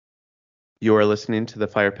You are listening to the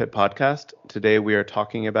Fire Pit Podcast. Today we are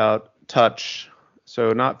talking about touch.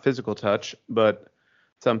 So not physical touch, but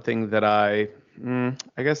something that I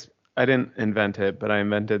guess I didn't invent it, but I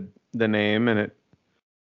invented the name, and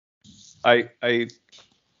I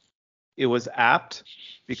it was apt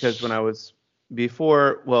because when I was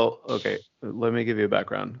before, well, okay, let me give you a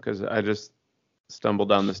background because I just stumbled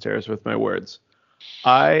down the stairs with my words.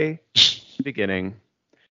 I beginning,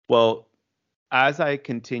 well, as I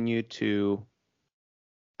continue to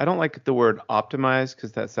I don't like the word optimize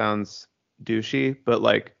because that sounds douchey, but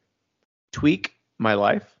like tweak my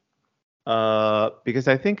life. Because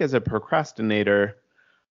I think as a procrastinator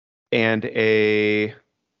and a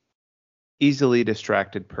easily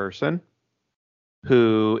distracted person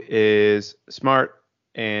who is smart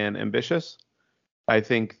and ambitious, I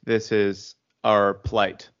think this is our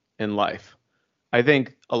plight in life. I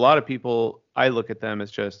think a lot of people, I look at them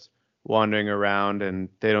as just wandering around and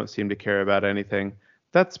they don't seem to care about anything.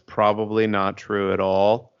 That's probably not true at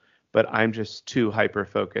all, but I'm just too hyper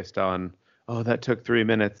focused on, oh, that took 3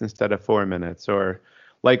 minutes instead of 4 minutes. Or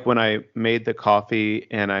like when I made the coffee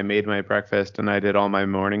and I made my breakfast and I did all my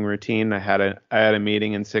morning routine, I had a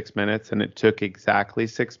meeting in 6 minutes and it took exactly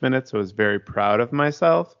 6 minutes. I was very proud of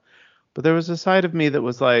myself. But there was a side of me that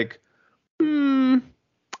was like, hmm,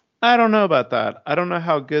 I don't know about that. I don't know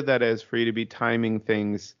how good that is for you to be timing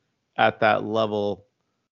things at that level.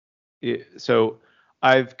 So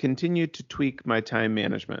I've continued to tweak my time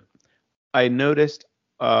management. I noticed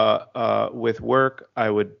with work, I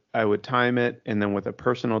would time it, and then with a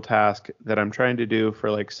personal task that I'm trying to do for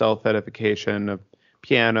like self-edification of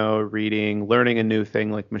piano, reading, learning a new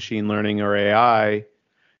thing like machine learning or AI,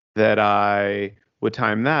 that I would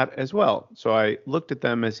time that as well. So I looked at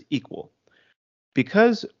them as equal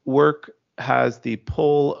because work has the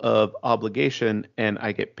pull of obligation and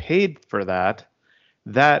I get paid for that,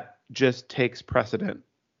 that just takes precedent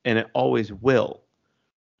and it always will.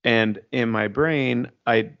 And in my brain,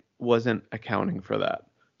 I wasn't accounting for that.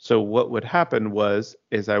 So what would happen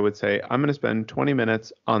is I would say, I'm going to spend 20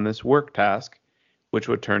 minutes on this work task, which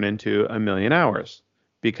would turn into a million hours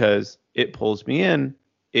because it pulls me in.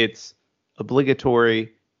 It's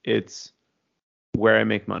obligatory. It's where I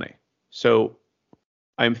make money. So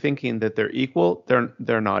I'm thinking that they're equal.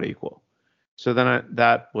 They're not equal. So then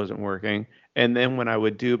that wasn't working. And then when I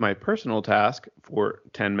would do my personal task for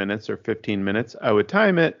 10 minutes or 15 minutes, I would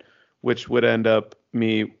time it, which would end up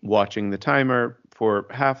me watching the timer for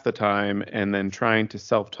half the time and then trying to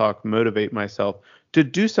self-talk, motivate myself to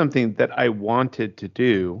do something that I wanted to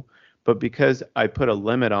do. But because I put a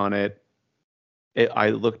limit on it, I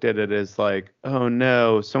looked at it as like, oh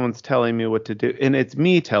no, someone's telling me what to do. And it's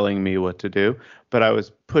me telling me what to do, but I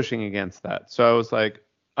was pushing against that. So I was like,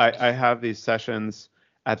 I have these sessions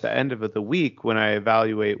at the end of the week when I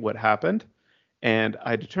evaluate what happened. And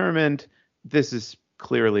I determined this is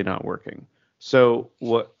clearly not working. So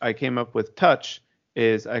what I came up with touch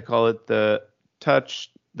is I call it the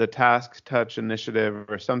task touch initiative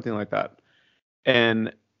or something like that.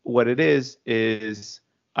 And what it is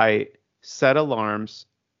I set alarms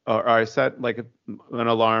or I set like an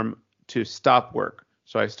alarm to stop work.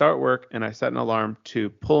 So I start work and I set an alarm to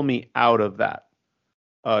pull me out of that,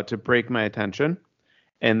 to break my attention.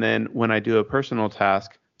 And then when I do a personal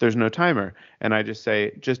task, there's no timer. And I just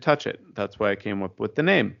say, just touch it. That's why I came up with the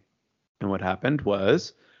name. And what happened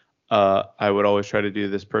was I would always try to do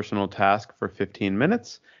this personal task for 15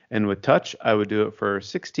 minutes. And with touch, I would do it for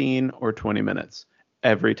 16 or 20 minutes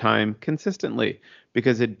every time consistently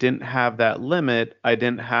because it didn't have that limit. I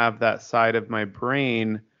didn't have that side of my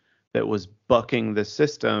brain that was bucking the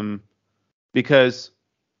system because,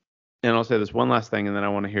 and I'll say this one last thing and then I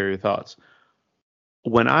want to hear your thoughts.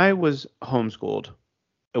 When I was homeschooled,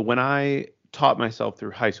 when I taught myself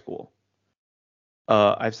through high school,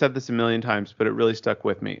 I've said this a million times, but it really stuck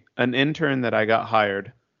with me. An intern that I got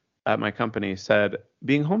hired at my company said,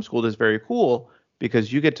 being homeschooled is very cool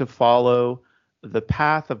because you get to follow the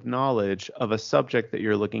path of knowledge of a subject that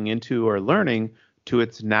you're looking into or learning to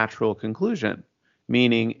its natural conclusion,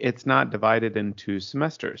 meaning it's not divided into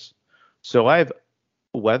semesters. So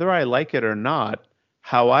whether I like it or not,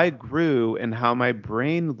 how I grew and how my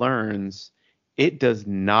brain learns, it does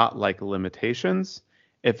not like limitations.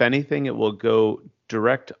 If anything, it will go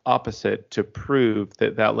direct opposite to prove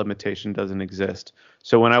that that limitation doesn't exist.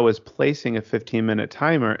 So when I was placing a 15-minute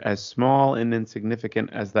timer, as small and insignificant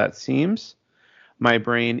as that seems, my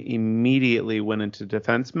brain immediately went into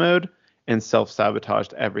defense mode and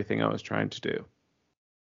self-sabotaged everything I was trying to do.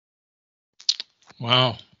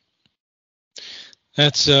 Wow.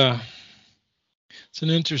 That's it's an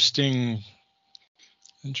interesting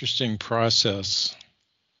process.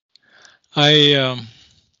 I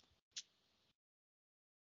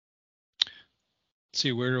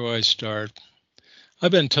see, where do I start?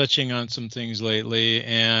 I've been touching on some things lately,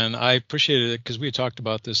 and I appreciated it because we talked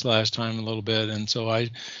about this last time a little bit, and so I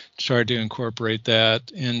tried to incorporate that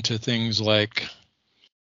into things like,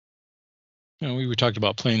 we talked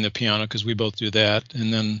about playing the piano because we both do that,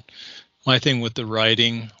 and then my thing with the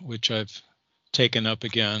writing, which I've taken up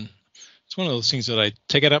again. It's one of those things that I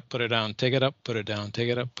take it up, put it down, take it up, put it down, take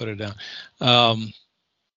it up, put it down.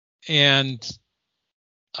 And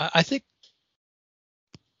I think,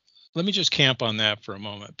 let me just camp on that for a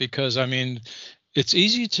moment, because I mean, it's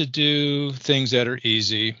easy to do things that are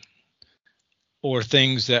easy or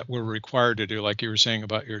things that we're required to do, like you were saying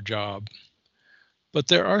about your job. But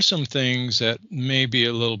there are some things that may be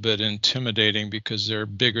a little bit intimidating because they're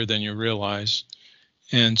bigger than you realize.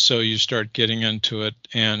 And so you start getting into it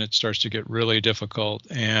and it starts to get really difficult,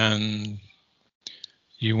 and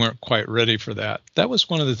you weren't quite ready for that. That was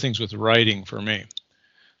one of the things with writing for me.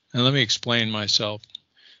 And let me explain myself.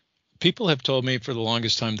 People have told me for the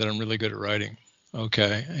longest time that I'm really good at writing.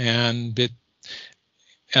 Okay. And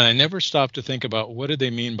I never stopped to think about what did they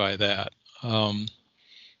mean by that.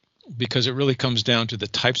 Because it really comes down to the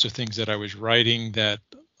types of things that I was writing that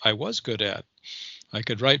I was good at. I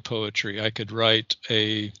could write poetry. I could write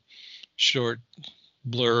a short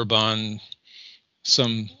blurb on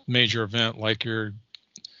some major event like your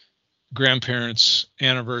grandparents'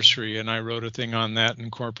 anniversary, and I wrote a thing on that,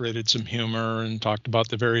 incorporated some humor and talked about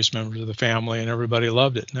the various members of the family, and everybody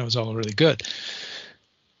loved it, and that was all really good.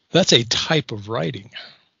 That's a type of writing.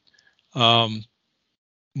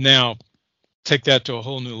 Now, take that to a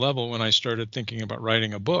whole new level when I started thinking about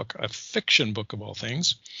writing a book, a fiction book of all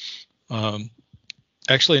things.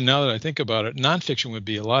 Actually, now that I think about it, nonfiction would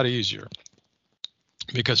be a lot easier,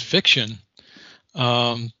 because fiction,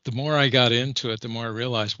 the more I got into it, the more I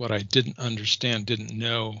realized what I didn't understand, didn't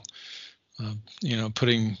know.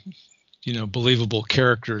 Putting, believable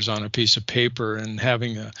characters on a piece of paper and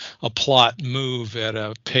having a plot move at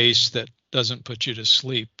a pace that doesn't put you to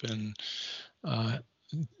sleep, and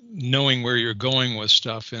knowing where you're going with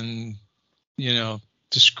stuff, and,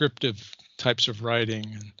 descriptive types of writing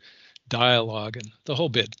and dialogue and the whole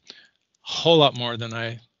bit, a whole lot more than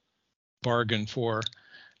I bargained for.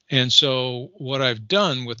 And so what I've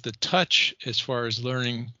done with the touch, as far as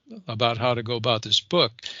learning about how to go about this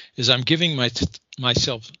book, is I'm giving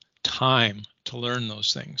myself time to learn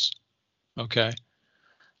those things. Okay.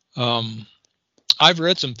 I've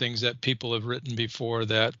read some things that people have written before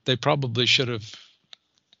that they probably should have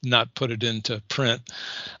not put it into print,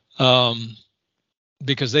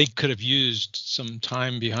 because they could have used some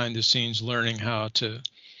time behind the scenes learning how to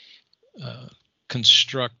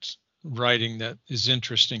construct writing that is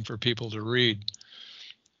interesting for people to read.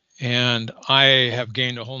 And I have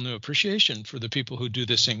gained a whole new appreciation for the people who do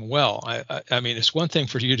this thing well. I mean, it's one thing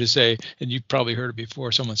for you to say, and you've probably heard it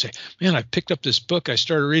before, someone say, man, I picked up this book, I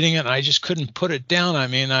started reading it, and I just couldn't put it down. I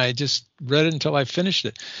mean, I just read it until I finished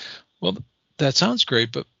it. Well, that sounds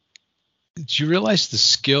great, but did you realize the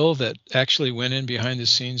skill that actually went in behind the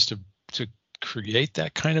scenes to create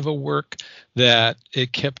that kind of a work, that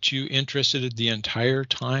it kept you interested the entire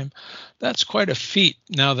time? That's quite a feat.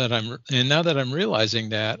 Now that I'm realizing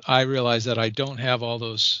that, I realize that I don't have all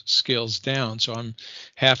those skills down. So I'm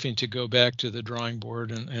having to go back to the drawing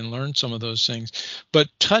board and learn some of those things. But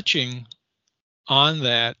touching on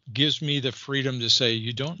that gives me the freedom to say,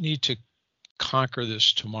 you don't need to conquer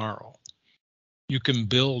this tomorrow. You can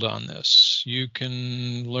build on this. You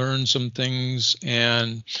can learn some things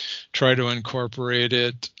and try to incorporate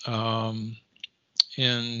it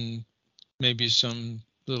in maybe some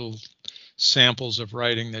little samples of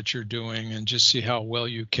writing that you're doing, and just see how well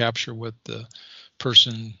you capture what the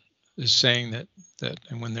person is saying that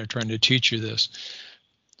and when they're trying to teach you this.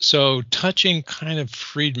 So touching kind of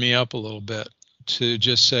freed me up a little bit to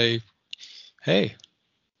just say, hey,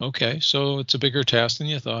 okay, so it's a bigger task than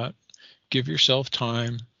you thought. Give yourself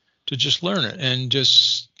time to just learn it and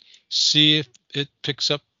just see if it picks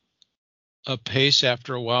up a pace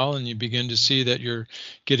after a while, and you begin to see that you're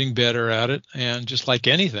getting better at it. And just like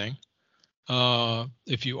anything,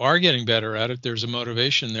 if you are getting better at it, there's a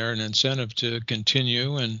motivation there, an incentive to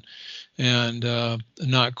continue and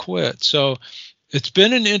not quit. So it's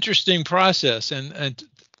been an interesting process. And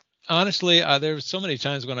honestly, there were so many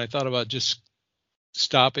times when I thought about just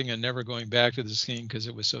stopping and never going back to the scene because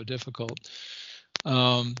it was so difficult.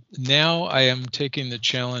 Now I am taking the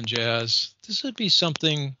challenge as this would be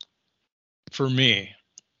something for me.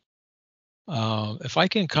 If I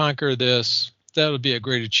can conquer this, that would be a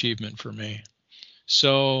great achievement for me.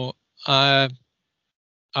 So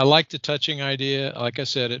I like the touching idea. Like I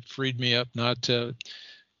said, it freed me up not to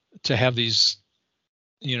have these,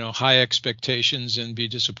 high expectations and be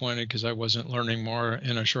disappointed because I wasn't learning more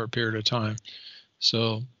in a short period of time.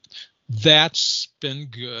 So that's been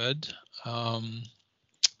good.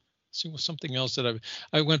 See, something else that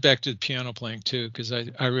I went back to the piano playing too, because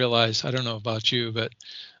I realized, I don't know about you, but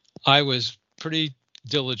I was pretty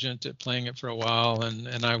diligent at playing it for a while,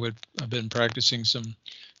 and I've been practicing some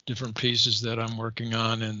different pieces that I'm working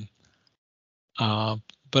on, and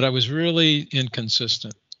but I was really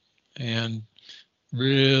inconsistent and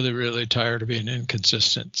really tired of being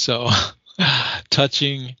inconsistent. So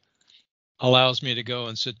touching allows me to go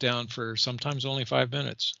and sit down for sometimes only 5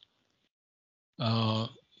 minutes.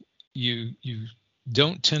 You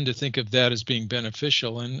don't tend to think of that as being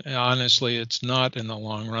beneficial, and honestly, it's not in the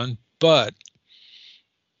long run, but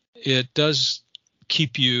it does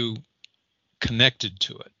keep you connected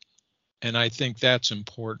to it, and I think that's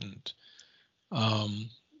important.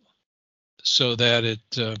 So that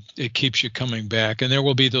it keeps you coming back. And there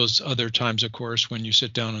will be those other times, of course, when you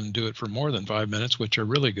sit down and do it for more than 5 minutes, which are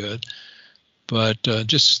really good. But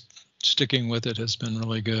just sticking with it has been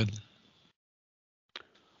really good.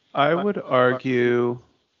 I would argue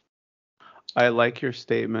I like your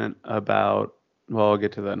statement about, well, I'll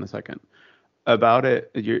get to that in a second. About it,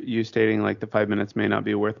 you stating like the 5 minutes may not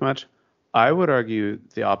be worth much. I would argue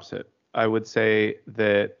the opposite. I would say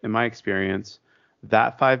that in my experience,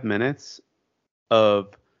 that 5 minutes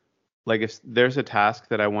of, like, if there's a task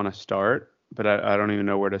that I want to start, but I don't even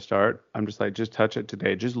know where to start, I'm just like, just touch it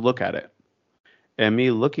today. Just look at it. And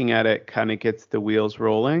me looking at it kind of gets the wheels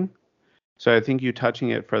rolling. So I think you touching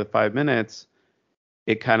it for the 5 minutes,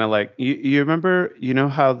 it kind of like, you remember,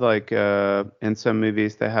 how like in some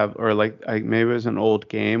movies they have, or like maybe it was an old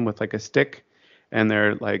game with like a stick and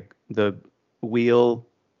they're like the wheel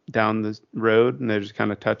down the road and they're just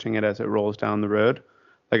kind of touching it as it rolls down the road.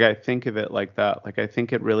 Like, I think of it like that. Like, I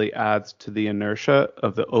think it really adds to the inertia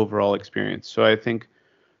of the overall experience. So I think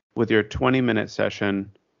with your 20-minute session,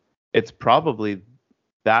 it's probably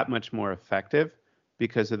that much more effective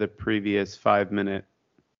because of the previous 5-minute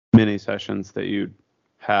mini sessions that you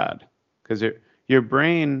had. Because your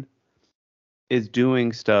brain is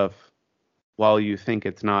doing stuff while you think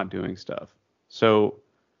it's not doing stuff. So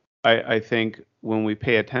I think when we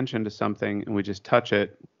pay attention to something and we just touch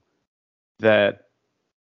it, that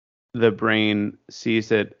the brain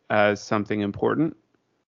sees it as something important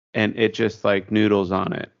and it just like noodles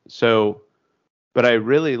on it. So, but I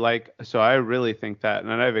really think that,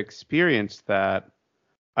 and I've experienced that.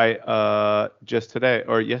 I just today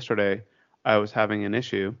or yesterday, I was having an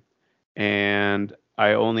issue and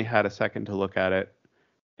I only had a second to look at it.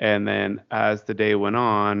 And then as the day went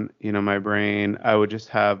on, my brain, I would just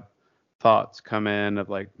have thoughts come in of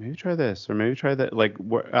like, maybe try this or maybe try that, like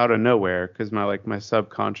out of nowhere, because my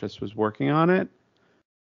subconscious was working on it.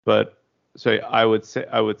 But so I would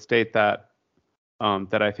state that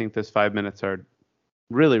that I think those 5 minutes are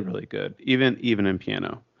really, really good, even in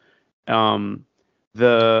piano.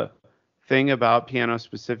 The thing about piano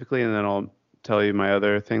specifically, and then I'll tell you my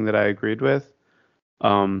other thing that I agreed with.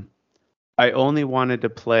 I only wanted to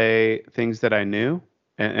play things that I knew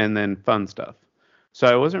and then fun stuff. So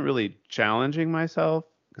I wasn't really challenging myself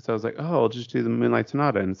because I was like, oh, I'll just do the Moonlight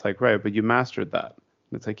Sonata. And it's like, right, but you mastered that.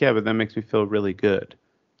 And it's like, yeah, but that makes me feel really good.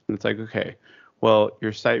 And it's like, okay, well,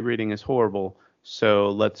 your sight reading is horrible, so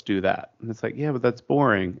let's do that. And it's like, yeah, but that's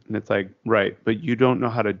boring. And it's like, right, but you don't know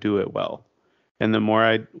how to do it well. And the more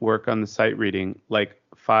I work on the sight reading, like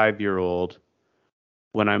 5-year-old,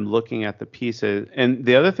 when I'm looking at the pieces, and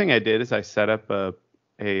the other thing I did is I set up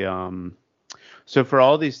so for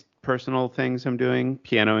all these personal things I'm doing,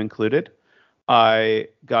 piano included, I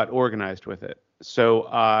got organized with it. So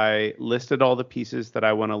I listed all the pieces that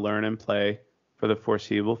I want to learn and play for the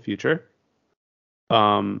foreseeable future.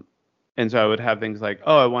 And so I would have things like,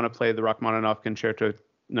 oh, I want to play the Rachmaninoff Concerto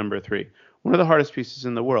No. 3, one of the hardest pieces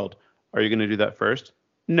in the world. Are you going to do that first?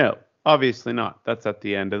 No, obviously not. That's at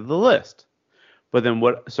the end of the list. But then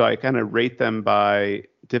so I kind of rate them by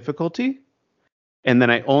difficulty, and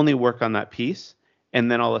then I only work on that piece,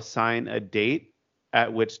 and then I'll assign a date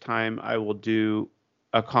at which time I will do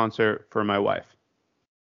a concert for my wife.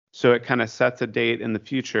 So it kind of sets a date in the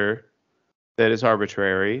future that is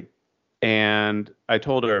arbitrary, and I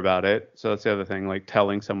told her about it. So that's the other thing, like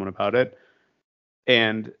telling someone about it.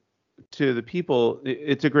 And to the people,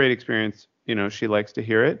 it's a great experience. She likes to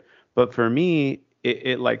hear it. But for me,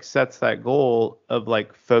 it like sets that goal of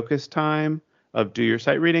like focus time of do your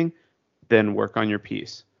sight reading, then work on your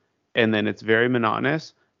piece. And then it's very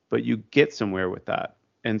monotonous, but you get somewhere with that.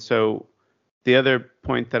 And so the other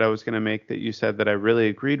point that I was going to make that you said that I really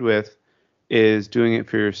agreed with is doing it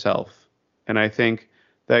for yourself. And I think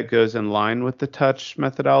that goes in line with the touch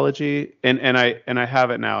methodology. And I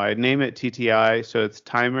have it now. I name it TTI, so it's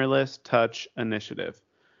Timerless Touch Initiative.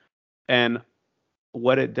 And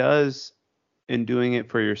what it does in doing it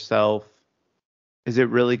for yourself is it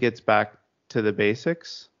really gets back to the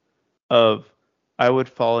basics of I would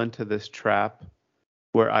fall into this trap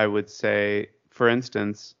where I would say, for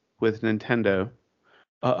instance, with Nintendo,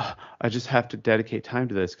 I just have to dedicate time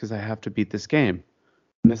to this because I have to beat this game.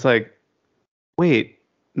 And it's like, wait,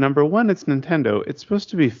 number one, it's Nintendo. It's supposed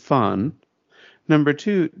to be fun. Number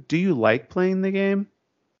two, do you like playing the game?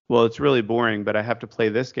 Well, it's really boring, but I have to play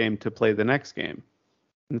this game to play the next game.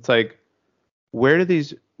 And it's like, where do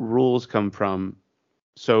these rules come from?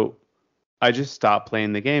 So I just stopped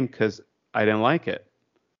playing the game because I didn't like it.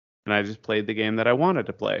 And I just played the game that I wanted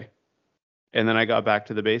to play. And then I got back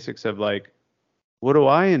to the basics of like, what do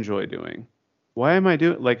I enjoy doing? Why am I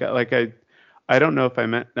doing I don't know if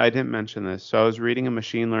I didn't mention this. So I was reading a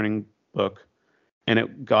machine learning book and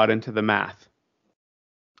it got into the math.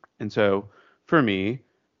 And so for me,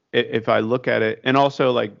 if I look at it, and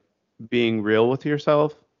also like being real with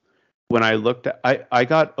yourself, when I looked at, I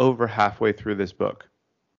got over halfway through this book,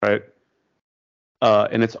 right?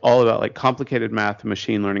 And it's all about like complicated math,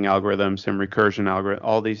 machine learning algorithms, and recursion algorithm,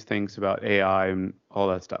 all these things about AI and all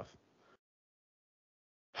that stuff.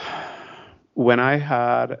 When I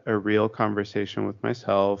had a real conversation with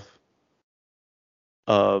myself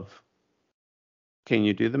of, can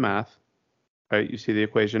you do the math? Right? You see the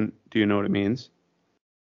equation. Do you know what it means?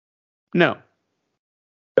 No.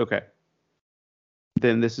 Okay.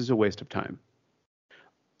 Then this is a waste of time.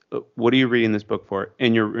 What are you reading this book for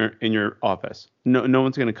in your office? No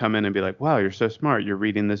one's going to come in and be like, wow, you're so smart. You're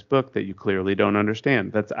reading this book that you clearly don't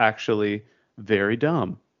understand. That's actually very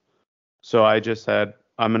dumb. So I just said,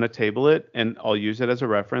 I'm going to table it and I'll use it as a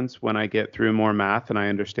reference when I get through more math and I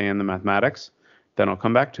understand the mathematics, then I'll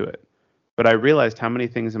come back to it. But I realized how many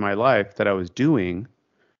things in my life that I was doing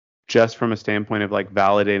just from a standpoint of like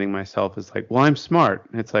validating myself as like, well, I'm smart.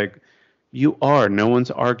 And it's like, you are, no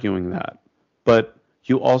one's arguing that. But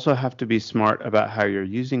you also have to be smart about how you're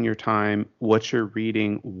using your time, what you're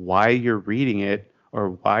reading, why you're reading it,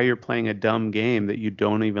 or why you're playing a dumb game that you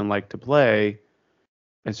don't even like to play.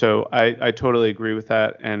 And so I totally agree with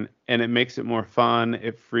that. And it makes it more fun.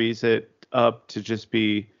 It frees it up to just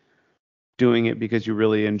be doing it because you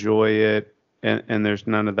really enjoy it. And there's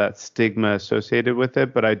none of that stigma associated with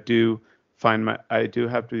it. But I do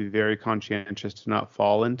have to be very conscientious to not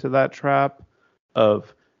fall into that trap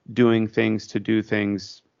of doing things to do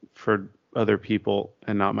things for other people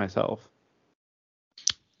and not myself.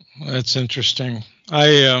 That's interesting.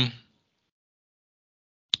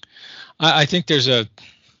 I think there's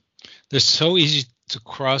so easy to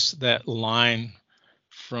cross that line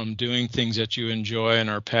from doing things that you enjoy and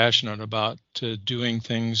are passionate about to doing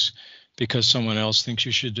things because someone else thinks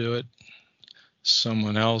you should do it.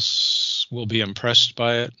 Someone else will be impressed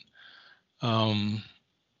by it.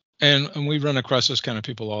 And we run across those kind of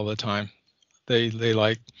people all the time. They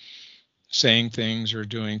like saying things or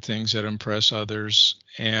doing things that impress others,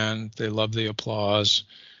 and they love the applause.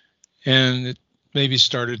 And it maybe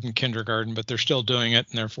started in kindergarten, but they're still doing it,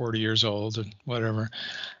 and they're 40 years old and whatever.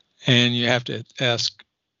 And you have to ask,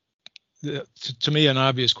 to me, an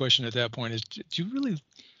obvious question at that point is, do you really,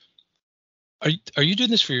 are you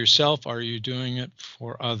doing this for yourself? Are you doing it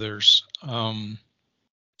for others? And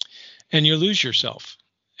you lose yourself.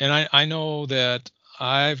 And I know that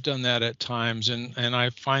I've done that at times, and I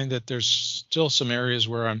find that there's still some areas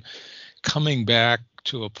where I'm coming back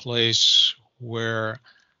to a place where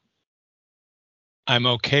I'm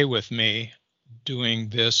okay with me doing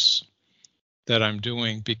this that I'm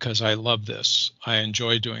doing because I love this. I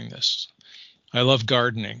enjoy doing this. I love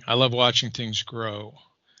gardening. I love watching things grow.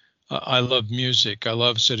 I love music. I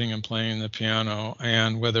love sitting and playing the piano.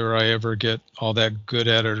 And whether I ever get all that good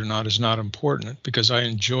at it or not is not important, because I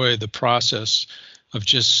enjoy the process of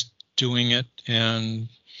just doing it. And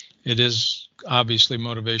it is obviously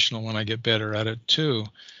motivational when I get better at it too.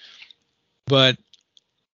 But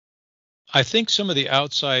I think some of the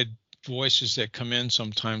outside voices that come in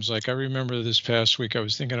sometimes, like I remember this past week, I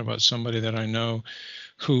was thinking about somebody that I know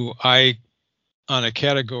who on a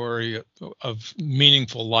category of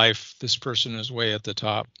meaningful life, this person is way at the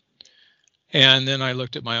top. And then I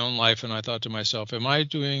looked at my own life and I thought to myself, am I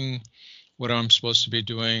doing what I'm supposed to be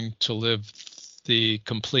doing to live the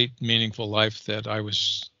complete meaningful life that I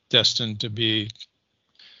was destined to be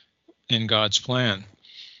in God's plan?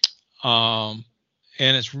 And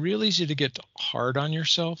it's real easy to get hard on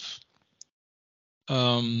yourself.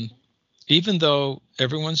 even though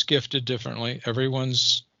everyone's gifted differently,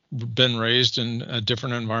 everyone's been raised in a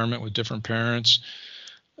different environment with different parents,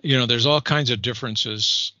 there's all kinds of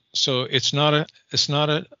differences. So it's not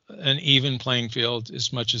an even playing field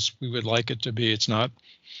as much as we would like it to be. It's not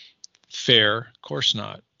fair, of course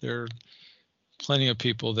not. There are plenty of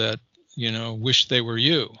people that wish they were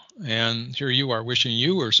you, and here you are wishing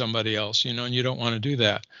you were somebody else, and you don't want to do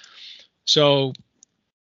that. So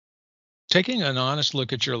taking an honest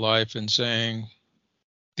look at your life and saying,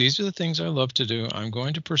 these are the things I love to do. I'm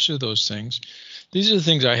going to pursue those things. These are the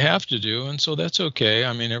things I have to do. And so that's okay.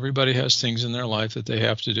 I mean, everybody has things in their life that they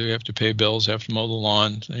have to do. You have to pay bills, have to mow the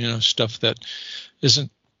lawn, stuff that isn't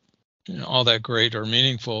all that great or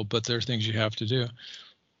meaningful, but there are things you have to do.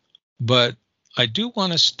 But I do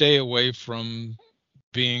want to stay away from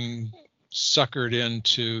being suckered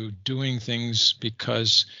into doing things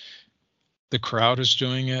because the crowd is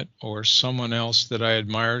doing it, or someone else that I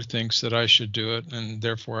admire thinks that I should do it, and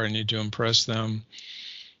therefore I need to impress them.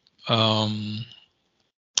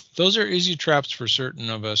 Those are easy traps for certain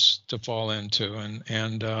of us to fall into,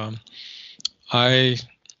 and I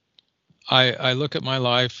look at my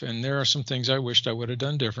life, and there are some things I wished I would have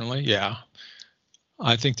done differently. Yeah,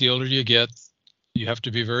 I think the older you get, you have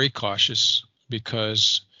to be very cautious,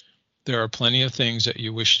 because there are plenty of things that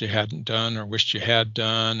you wished you hadn't done or wished you had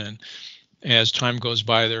done, and as time goes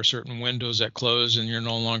by, there are certain windows that close and you're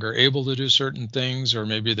no longer able to do certain things, or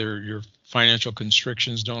maybe your financial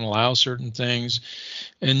constrictions don't allow certain things.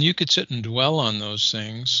 And you could sit and dwell on those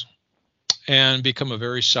things and become a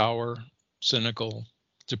very sour, cynical,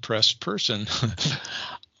 depressed person.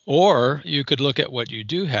 Or you could look at what you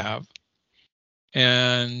do have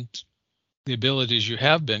and the abilities you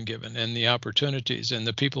have been given and the opportunities and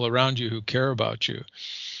the people around you who care about you.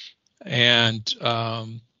 And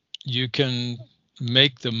you can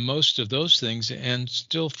make the most of those things and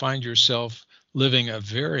still find yourself living a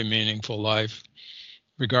very meaningful life,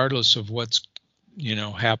 regardless of what's,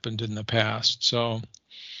 happened in the past. So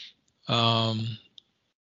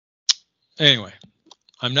anyway,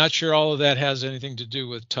 I'm not sure all of that has anything to do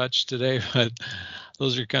with touch today, but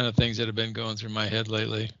those are kind of things that have been going through my head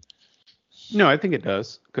lately. No, I think it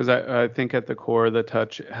does, because I think at the core, the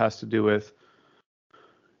touch has to do with,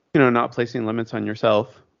 not placing limits on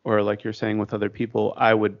yourself, or like you're saying with other people.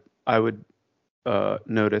 I would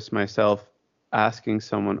notice myself asking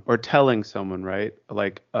someone or telling someone, right?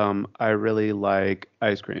 Like, I really like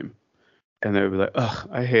ice cream. And they would be like, oh,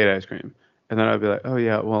 I hate ice cream. And then I'd be like, oh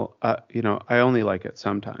yeah, well, I only like it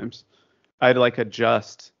sometimes. I'd like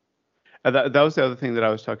adjust. That was the other thing that I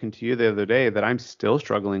was talking to you the other day that I'm still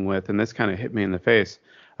struggling with. And this kind of hit me in the face.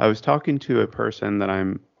 I was talking to a person that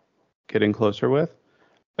I'm getting closer with,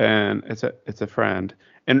 and it's a friend,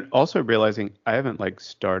 and also realizing I haven't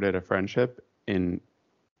started a friendship in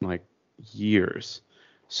years.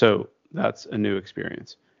 So that's a new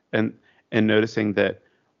experience. And noticing that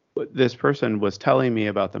this person was telling me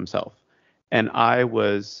about themselves, and I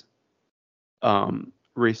was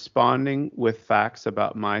responding with facts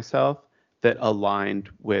about myself that aligned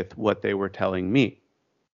with what they were telling me,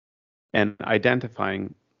 and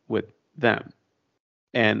identifying with them.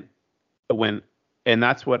 And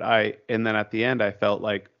that's what and then at the end I felt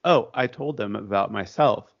like, oh, I told them about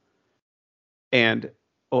myself. And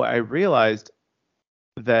I realized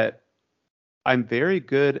that I'm very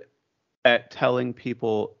good at telling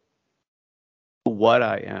people what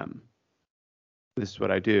I am. This is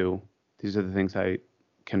what I do. These are the things I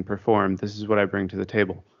can perform. This is what I bring to the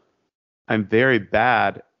table. I'm very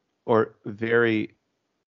bad or very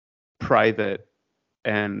private,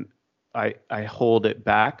 and I hold it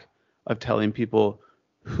back of telling people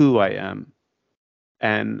who I am.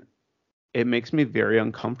 And it makes me very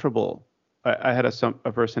uncomfortable. I had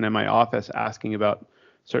a person in my office asking about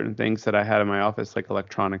certain things that I had in my office, like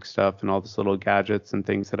electronic stuff and all this little gadgets and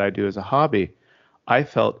things that I do as a hobby. I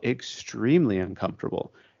felt extremely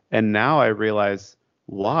uncomfortable. And now I realize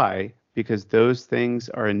why, because those things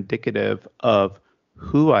are indicative of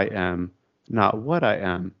who I am, not what I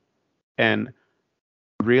am. And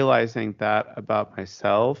realizing that about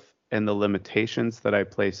myself and the limitations that I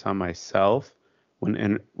place on myself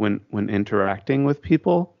when interacting with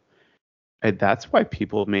people, and that's why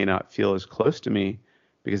people may not feel as close to me,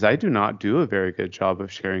 because I do not do a very good job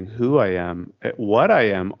of sharing who I am, what I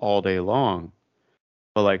am all day long.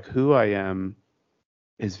 But who I am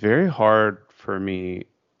is very hard for me.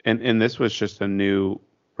 And this was just a new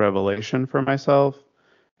revelation for myself.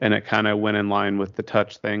 And it kind of went in line with the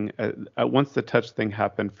touch thing. Once the touch thing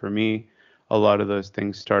happened for me, a lot of those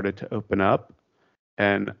things started to open up.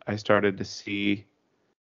 And I started to see,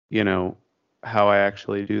 how I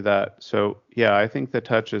actually do that. So yeah, I think the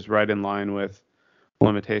touch is right in line with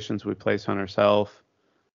limitations we place on ourselves.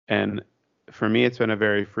 And for me, it's been a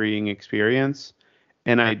very freeing experience.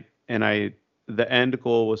 And the end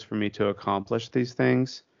goal was for me to accomplish these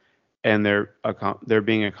things, and they're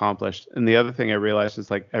being accomplished. And the other thing I realized is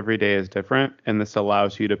like every day is different, and this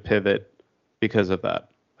allows you to pivot because of that.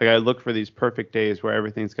 Like I look for these perfect days where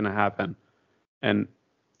everything's going to happen, and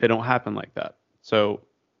they don't happen like that. So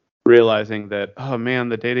realizing that, oh man,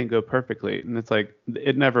 the day didn't go perfectly, and it's like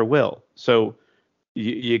it never will. So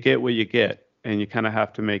you get what you get, and you kind of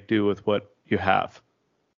have to make do with what you have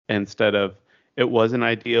instead of it wasn't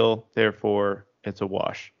ideal, therefore it's a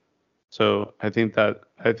wash. So I think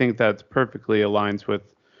that's perfectly aligns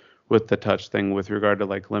with the touch thing with regard to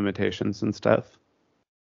like limitations and stuff.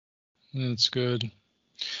 That's good.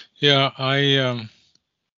 Yeah,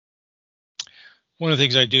 one of the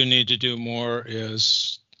things I do need to do more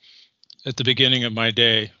is at the beginning of my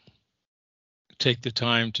day, take the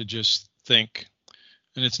time to just think.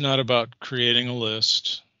 And it's not about creating a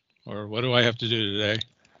list or what do I have to do today.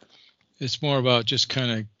 It's more about just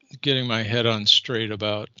kind of getting my head on straight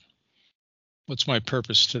about what's my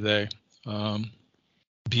purpose today,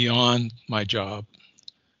 beyond my job.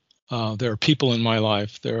 There are people in my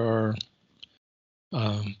life. There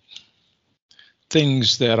are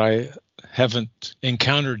things that I haven't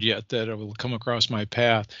encountered yet that will come across my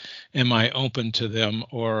path. Am I open to them,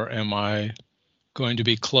 or am I going to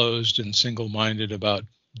be closed and single-minded about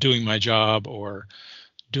doing my job or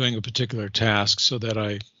doing a particular task so that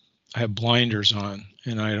I have blinders on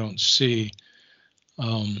and I don't see?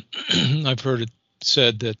 I've heard it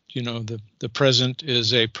said that, the present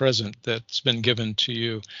is a present that's been given to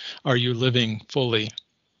you. Are you living fully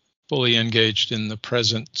engaged in the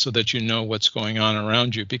present so that you know what's going on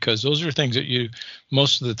around you? Because those are things that you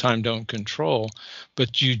most of the time don't control,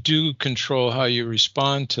 but you do control how you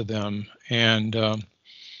respond to them. And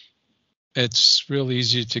it's real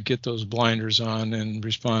easy to get those blinders on and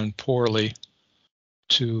respond poorly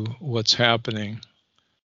to what's happening.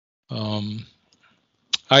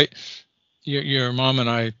 Your mom and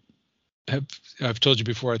I I've told you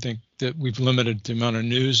before, I think that we've limited the amount of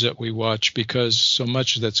news that we watch because so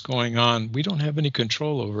much that's going on, we don't have any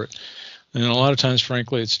control over it. And a lot of times,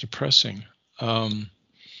 frankly, it's depressing. And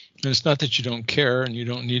it's not that you don't care, and you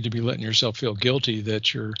don't need to be letting yourself feel guilty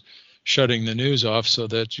that you're shutting the news off so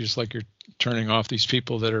that just like you're turning off these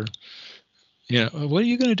people that are, what are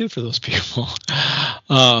you going to do for those people?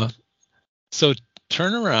 So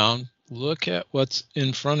turn around, look at what's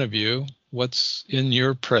in front of you, what's in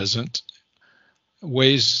your present,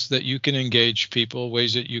 ways that you can engage people,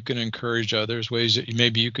 ways that you can encourage others, ways that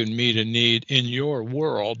maybe you can meet a need in your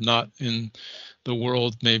world, not in the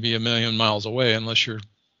world maybe a million miles away, unless you're,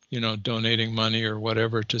 donating money or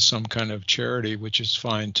whatever to some kind of charity, which is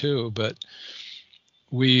fine too. But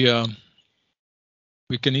we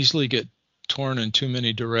can easily get torn in too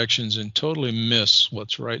many directions and totally miss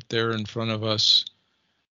what's right there in front of us.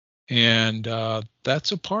 And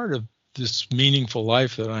that's a part of this meaningful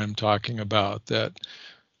life that I'm talking about, that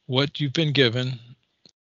what you've been given,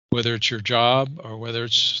 whether it's your job or whether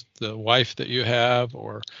it's the wife that you have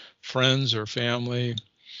or friends or family,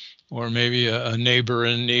 or maybe a neighbor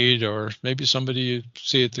in need, or maybe somebody you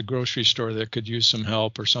see at the grocery store that could use some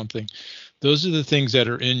help or something. Those are the things that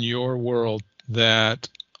are in your world that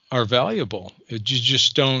are valuable. You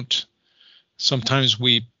just don't, sometimes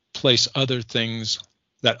we place other things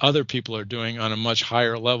that other people are doing on a much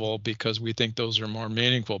higher level because we think those are more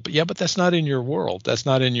meaningful. But that's not in your world. That's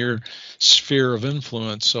not in your sphere of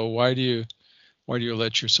influence. So why do you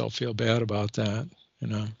let yourself feel bad about that?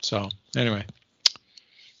 So anyway.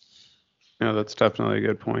 Yeah, that's definitely a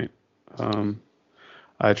good point.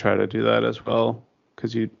 I try to do that as well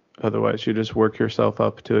because otherwise you just work yourself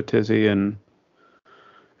up to a tizzy and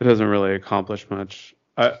it doesn't really accomplish much.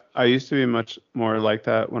 I used to be much more like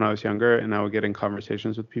that when I was younger, and I would get in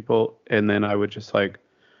conversations with people, and then I would just like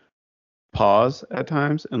pause at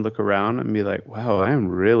times and look around and be like, wow, I am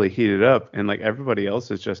really heated up, and like everybody else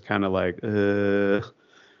is just kind of like,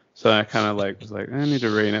 So I kind of like was like, I need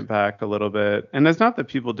to rein it back a little bit. And it's not that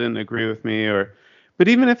people didn't agree with me, but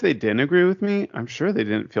even if they didn't agree with me, I'm sure they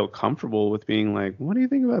didn't feel comfortable with being like, what do you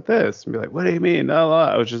think about this? And be like, what do you mean? La, la.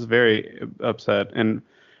 I was just very upset, and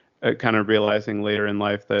kind of realizing later in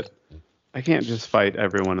life that I can't just fight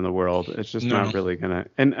everyone in the world. It's just not really gonna,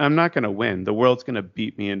 and I'm not gonna win. The world's gonna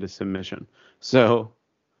beat me into submission. So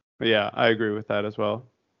yeah, I agree with that as well.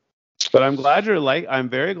 But I'm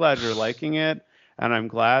very glad you're liking it, and I'm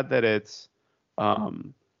glad that it's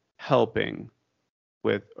helping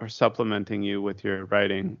with or supplementing you with your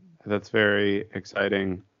writing. That's very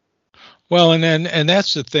exciting. Well, and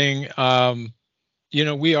that's the thing.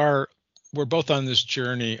 We're both on this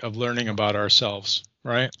journey of learning about ourselves,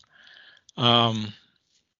 right? Um,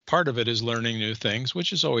 Part of it is learning new things,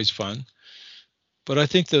 which is always fun. But I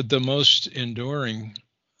think that the most enduring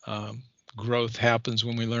um, growth happens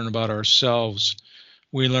when we learn about ourselves.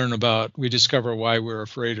 We discover why we're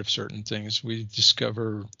afraid of certain things. We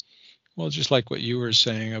discover, well, just like what you were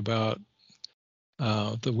saying about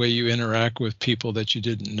the way you interact with people that you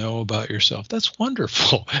didn't know about yourself. That's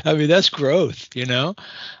wonderful. I mean, that's growth.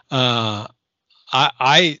 Uh,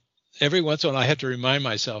 I every once in a while I have to remind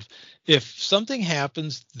myself, if something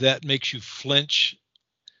happens that makes you flinch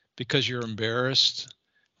because you're embarrassed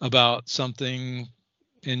about something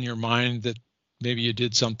in your mind, that maybe you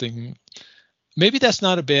did something, maybe that's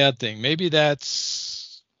not a bad thing. Maybe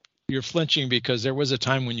that's you're flinching because there was a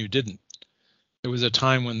time when you didn't. There was a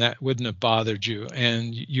time when that wouldn't have bothered you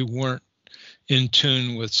and you weren't in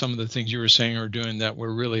tune with some of the things you were saying or doing that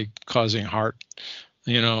were really causing harm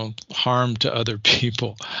to other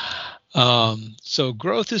people. So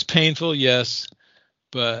growth is painful, yes,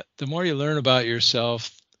 but the more you learn about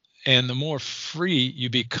yourself and the more free you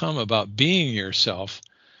become about being yourself,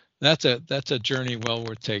 that's a journey well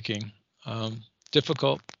worth taking.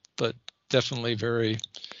 Difficult, but definitely very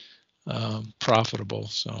profitable.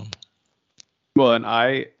 So. Well, and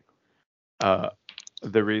uh,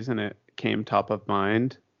 the reason it came top of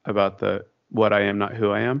mind about the what I am, not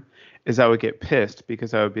who I am, is I would get pissed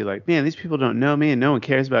because I would be like, man, these people don't know me and no one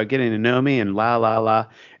cares about getting to know me and la la la,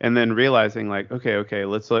 and then realizing like, okay,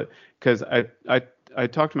 because I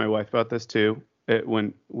talked to my wife about this too,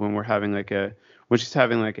 when we're having like when she's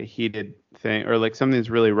having like a heated thing or like something's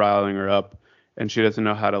really riling her up and she doesn't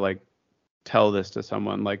know how to like tell this to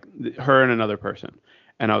someone like her and another person,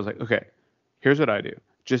 and I was like, okay, here's what I do,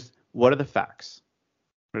 just what are the facts?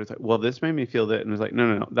 But it's like, well, this made me feel that. And it's like,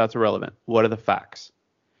 no, that's irrelevant. What are the facts?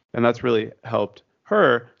 And that's really helped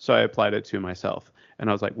her. So I applied it to myself. And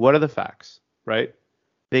I was like, what are the facts? Right?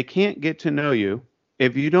 They can't get to know you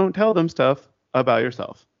if you don't tell them stuff about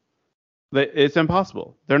yourself. It's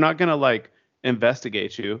impossible. They're not going to like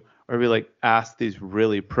investigate you or be like, ask these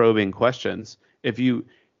really probing questions.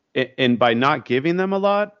 And by not giving them a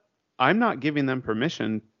lot, I'm not giving them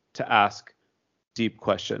permission to ask deep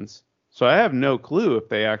questions. So I have no clue if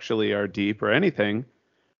they actually are deep or anything,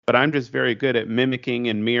 but I'm just very good at mimicking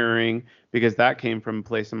and mirroring because that came from a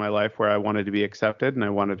place in my life where I wanted to be accepted and I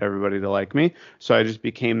wanted everybody to like me. So I just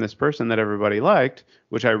became this person that everybody liked,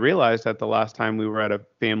 which I realized at the last time we were at a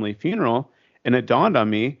family funeral, and it dawned on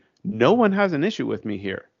me, no one has an issue with me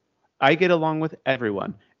here. I get along with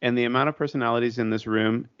everyone, and the amount of personalities in this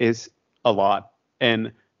room is a lot.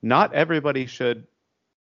 And not everybody should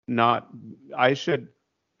not I should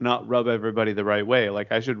not rub everybody the right way.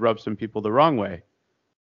 Like I should rub some people the wrong way.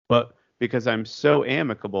 But because I'm so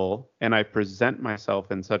amicable and I present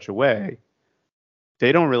myself in such a way,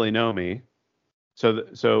 they don't really know me.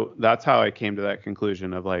 So that's how I came to that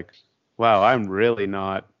conclusion of like, wow, I'm really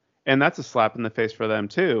not. And that's a slap in the face for them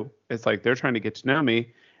too. It's like they're trying to get to know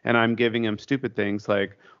me and I'm giving them stupid things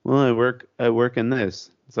like, well, I work in this.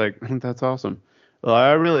 It's like, that's awesome. Well,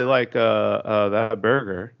 I really like that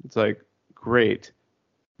burger. It's like, great.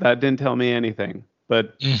 That didn't tell me anything.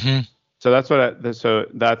 But Mm-hmm. so so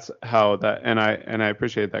that's how that, and I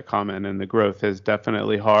appreciate that comment. And the growth is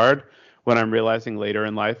definitely hard. What I'm realizing later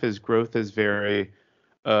in life is growth is very,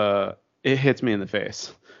 uh, it hits me in the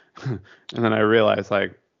face, and then I realize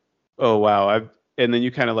like, oh wow, and then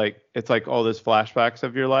you kind of like, it's like all those flashbacks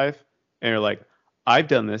of your life, and you're like, I've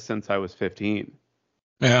done this since I was 15.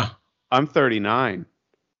 Yeah. I'm 39.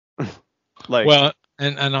 Like, Well,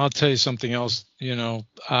 and I'll tell you something else.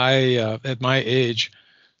 I at my age,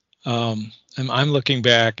 and I'm looking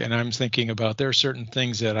back and I'm thinking about there are certain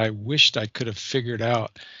things that I wished I could have figured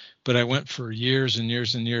out, but I went for years and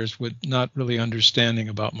years and years with not really understanding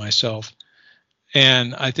about myself.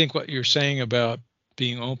 And I think what you're saying about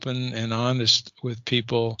being open and honest with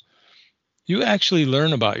people, you actually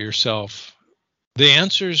learn about yourself. The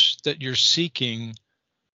answers that you're seeking,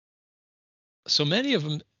 so many of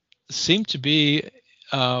them seem to be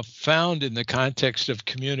found in the context of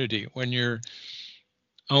community when you're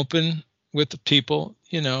open with the people,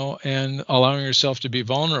 and allowing yourself to be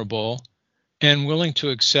vulnerable and willing to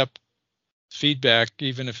accept feedback,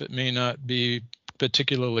 even if it may not be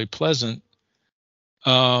particularly pleasant.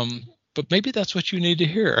 But maybe that's what you need to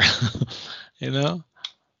hear, you know?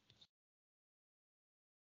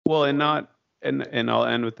 well, and not, and I'll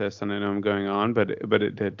end with this, and I know I'm going on, but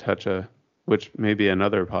it did touch which may be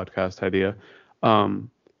another podcast idea.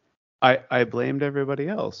 Um, I blamed everybody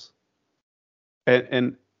else,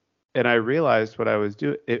 and and I realized what I was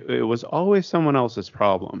doing. It was always someone else's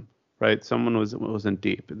problem, right? Someone wasn't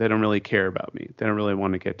deep. They don't really care about me. They don't really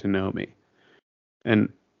want to get to know me.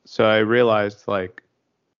 And so I realized, like,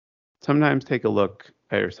 sometimes take a look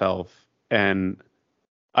at yourself. And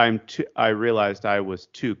I realized I was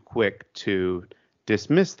too quick to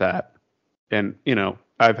dismiss that. And,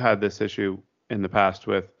 I've had this issue in the past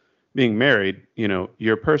with being married.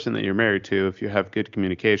 Your person that you're married to, if you have good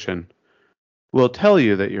communication, will tell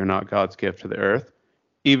you that you're not God's gift to the earth,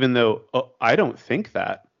 even though I don't think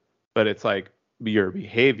that, but it's like your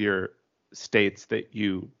behavior states that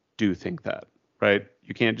you do think that, right?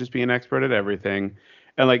 You can't just be an expert at everything.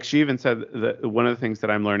 And like she even said that one of the things that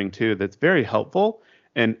I'm learning too that's very helpful,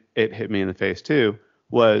 and it hit me in the face too,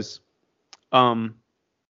 was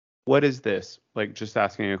what is this? Like just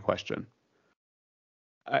asking a question.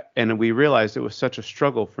 And we realized it was such a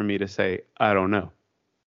struggle for me to say, I don't know.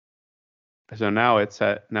 So now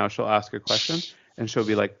she'll ask a question and she'll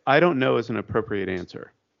be like, I don't know is an appropriate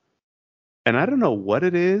answer. And I don't know what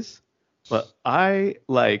it is, but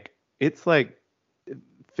it's like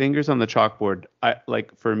fingers on the chalkboard.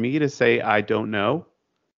 For me to say I don't know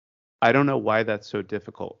why that's so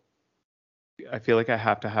difficult. I feel like I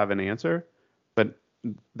have to have an answer, but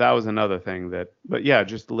that was another thing but yeah,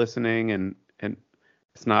 just listening and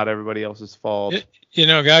it's not everybody else's fault.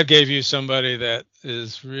 God gave you somebody that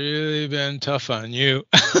has really been tough on you.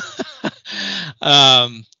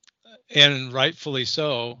 And rightfully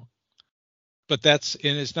so. But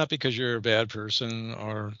it's not because you're a bad person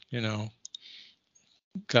or,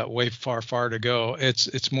 got way far to go.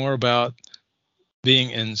 It's more about being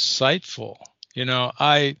insightful.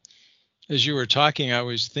 As you were talking, I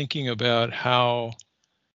was thinking about how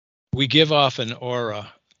we give off an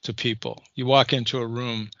aura to people. You walk into a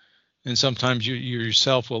room and sometimes you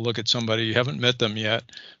yourself will look at somebody, you haven't met them yet,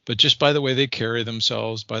 but just by the way they carry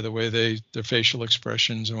themselves, by the way their facial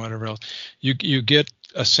expressions and whatever else, you get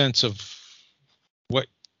a sense of what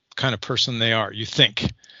kind of person they are. You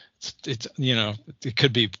think it's it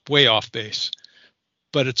could be way off base,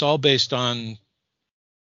 but it's all based on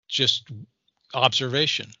just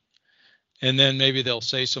observation. And then maybe they'll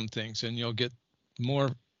say some things and you'll get more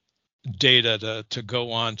data to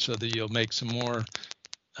go on so that you'll make some more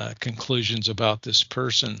conclusions about this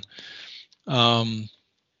person. But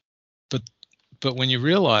when you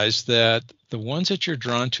realize that the ones that you're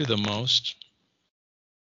drawn to the most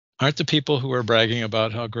aren't the people who are bragging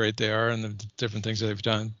about how great they are and the different things that they've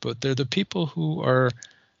done, but they're the people who are,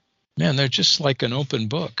 they're just like an open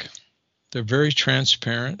book. They're very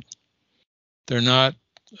transparent. They're not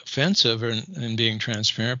offensive in being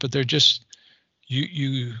transparent, but they're just,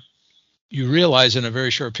 you realize in a very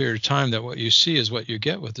short period of time that what you see is what you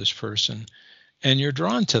get with this person. And you're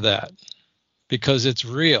drawn to that because it's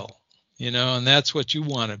real, and that's what you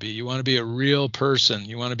want to be. You want to be a real person.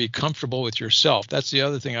 You want to be comfortable with yourself. That's the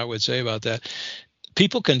other thing I would say about that.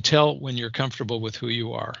 People can tell when you're comfortable with who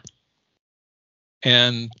you are.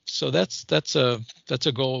 And so that's a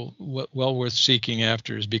goal well worth seeking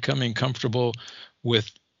after, is becoming comfortable with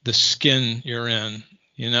the skin you're in,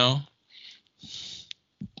 Yeah,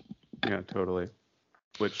 totally.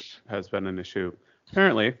 Which has been an issue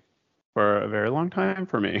apparently for a very long time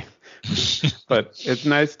for me. But it's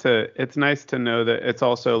nice to know that it's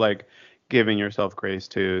also like giving yourself grace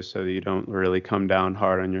too, so that you don't really come down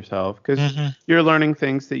hard on yourself, because you're learning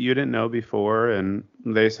things that you didn't know before. And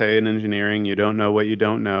they say in engineering, you don't know what you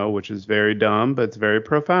don't know, which is very dumb, but it's very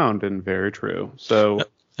profound and very true. So,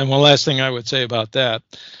 and one last thing I would say about that,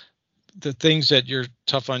 the things that you're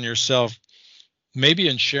tough on yourself, maybe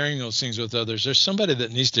in sharing those things with others, there's somebody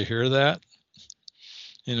that needs to hear that.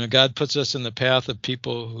 God puts us in the path of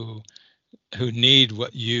people who need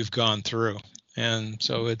what you've gone through. And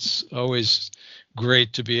so it's always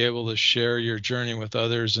great to be able to share your journey with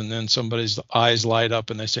others, and then somebody's eyes light up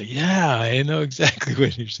and they say, yeah, I know exactly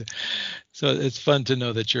what you're saying. So it's fun to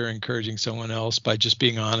know that you're encouraging someone else by just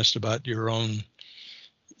being honest about your own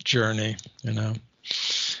journey, No,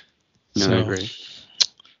 so, I agree.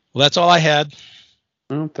 Well, that's all I had.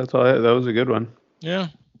 Well, that's all. That was a good one. Yeah.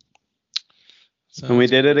 And we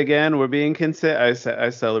did it again. We're being consistent. I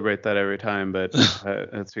celebrate that every time, but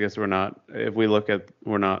that's because we're not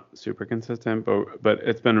super consistent. But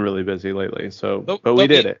it's been really busy lately. So, but we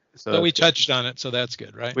did it. So we touched on it, so that's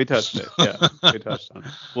good, right? We touched it. Yeah, we touched on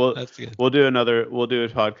it. Well, that's good. We'll do a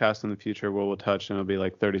podcast in the future where we'll touch, and it'll be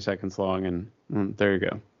like 30 seconds long, and there you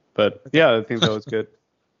go. But yeah, I think that was good.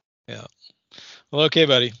 Yeah. Well, okay,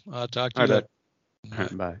 buddy. I'll talk to you later. All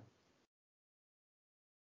right, bye.